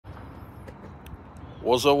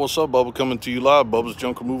What's up, Bubba coming to you live,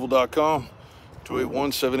 bubbasjunkremoval.com,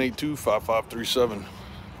 281-782-5537.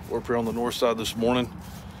 We're up here on the north side this morning,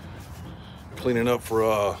 cleaning up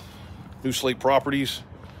for New Slate Properties.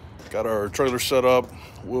 Got our trailer set up,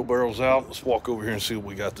 wheelbarrows out. Let's walk over here and see what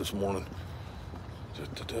we got this morning. Go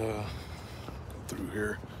through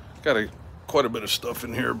here. Got quite a bit of stuff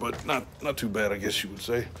in here, but not too bad, I guess you would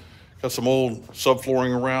say. Got some old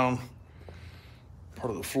subflooring around, part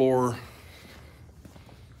of the floor.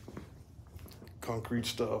 Concrete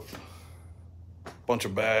stuff, bunch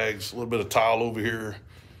of bags, a little bit of tile over here, a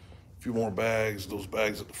few more bags, those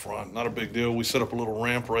bags at the front. Not a big deal. We set up a little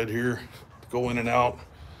ramp right here to go in and out.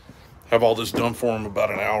 Have all this done for them in about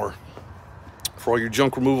an hour. For all your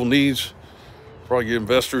junk removal needs, for all your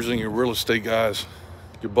investors and your real estate guys,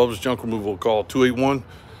 your Bubba's Junk Removal, call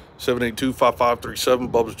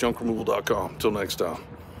 281-782-5537, bubbasjunkremoval.com. Until next time.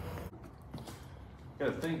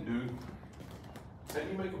 Gotta think, dude. How do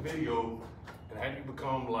you make a video and how do you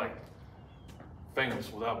become like famous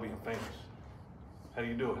without being famous? How do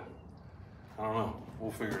you do it? I don't know.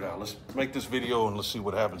 We'll figure it out. Let's make this video and let's see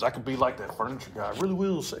what happens. I could be like that furniture guy. I really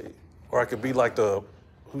will say it. Or I could be like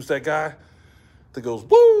who's that guy that goes,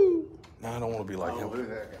 woo? No, I don't want to be like him. Who's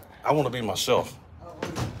that guy? I want to be myself.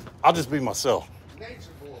 I'll just be myself.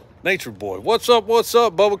 Nature boy. What's up?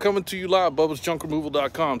 Bubba coming to you live,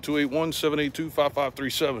 bubbasjunkremoval.com,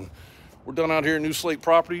 281-782-5537. We're done out here at New Slate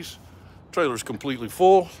Properties. Trailer's completely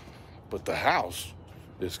full, but the house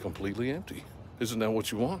is completely empty. Isn't that what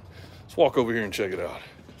you want? Let's walk over here and check it out.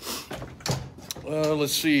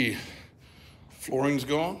 Let's see. Flooring's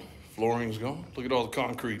gone. Look at all the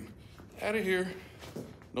concrete. Out of here.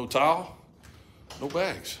 No towel, no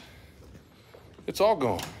bags. It's all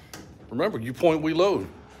gone. Remember, you point, we load.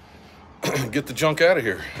 Get the junk out of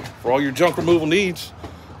here. For all your junk removal needs,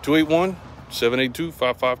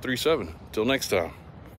 281-782-5537. Till next time.